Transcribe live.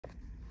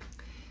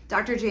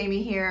Dr.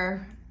 Jamie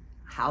here.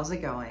 How's it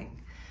going?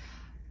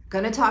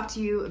 Gonna talk to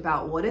you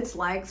about what it's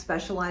like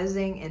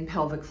specializing in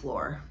pelvic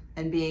floor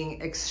and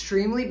being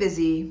extremely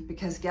busy,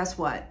 because guess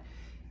what?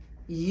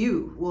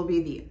 You will be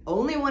the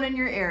only one in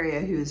your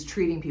area who's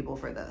treating people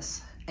for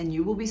this, and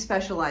you will be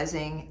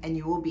specializing and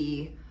you will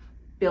be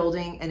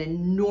building an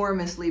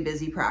enormously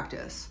busy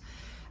practice.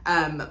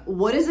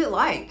 What is it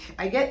like?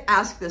 I get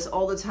asked this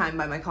all the time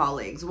by my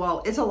colleagues.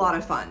 Well, it's a lot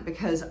of fun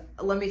because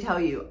let me tell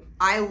you,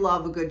 I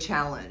love a good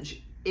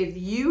challenge. If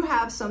you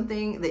have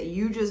something that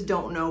you just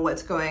don't know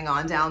what's going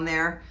on down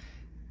there,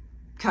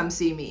 come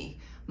see me.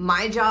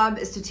 My job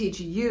is to teach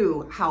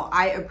you how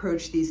I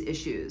approach these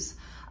issues.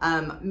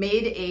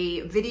 Made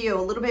a video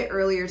a little bit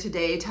earlier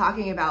today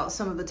talking about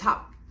some of the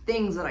top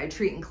things that I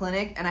treat in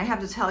clinic, and I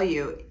have to tell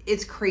you,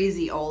 it's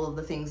crazy all of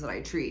the things that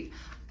I treat.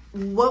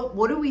 What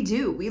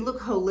do? We look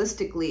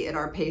holistically at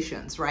our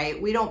patients,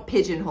 right? We don't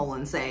pigeonhole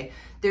and say,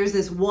 there's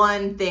this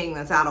one thing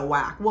that's out of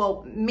whack.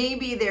 Well,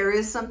 maybe there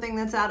is something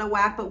that's out of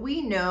whack, but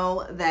we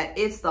know that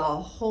it's the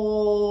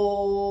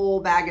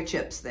whole bag of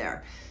chips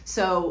there.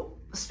 So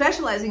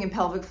specializing in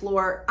pelvic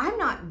floor, I'm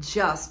not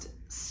just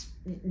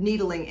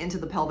needling into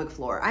the pelvic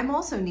floor. I'm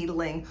also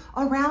needling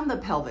around the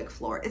pelvic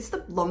floor. It's the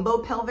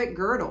lumbopelvic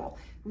girdle.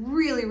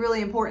 Really,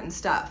 really important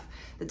stuff.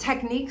 The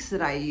techniques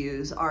that I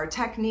use are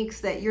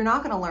techniques that you're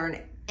not going to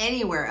learn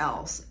anywhere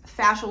else.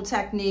 Fascial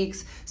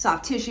techniques,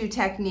 soft tissue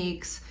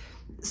techniques,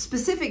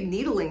 specific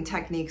needling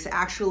techniques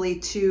actually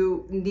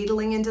to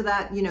needling into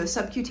that,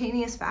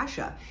 subcutaneous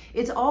fascia.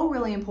 It's all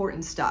really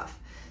important stuff.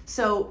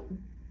 So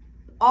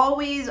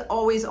always,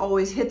 always,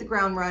 always hit the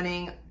ground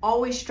running.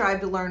 Always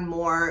strive to learn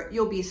more.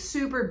 You'll be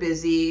super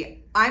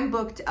busy. I'm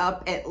booked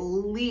up at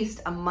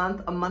least a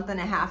month and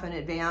a half in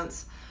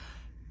advance.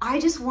 I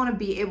just want to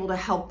be able to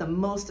help the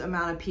most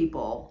amount of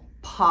people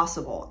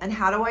possible. And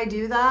how do I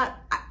do that?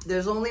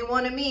 There's only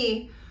one of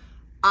me.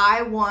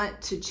 I want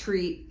to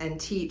treat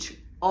and teach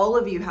all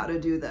of you how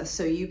to do this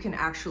so you can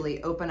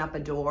actually open up a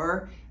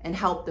door and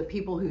help the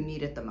people who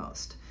need it the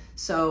most.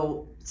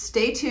 So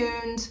stay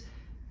tuned,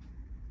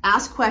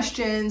 ask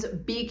questions,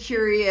 be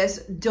curious,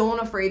 don't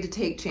afraid to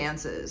take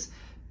chances.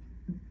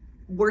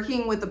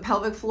 Working with the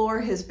pelvic floor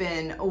has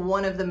been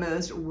one of the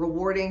most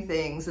rewarding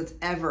things that's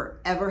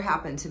ever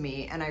happened to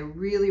me. And I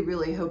really,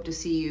 really hope to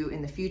see you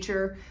in the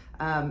future,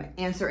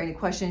 answer any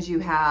questions you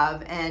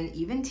have, and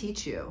even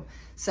teach you.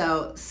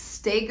 So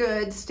stay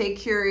good, stay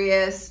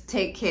curious,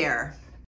 take care.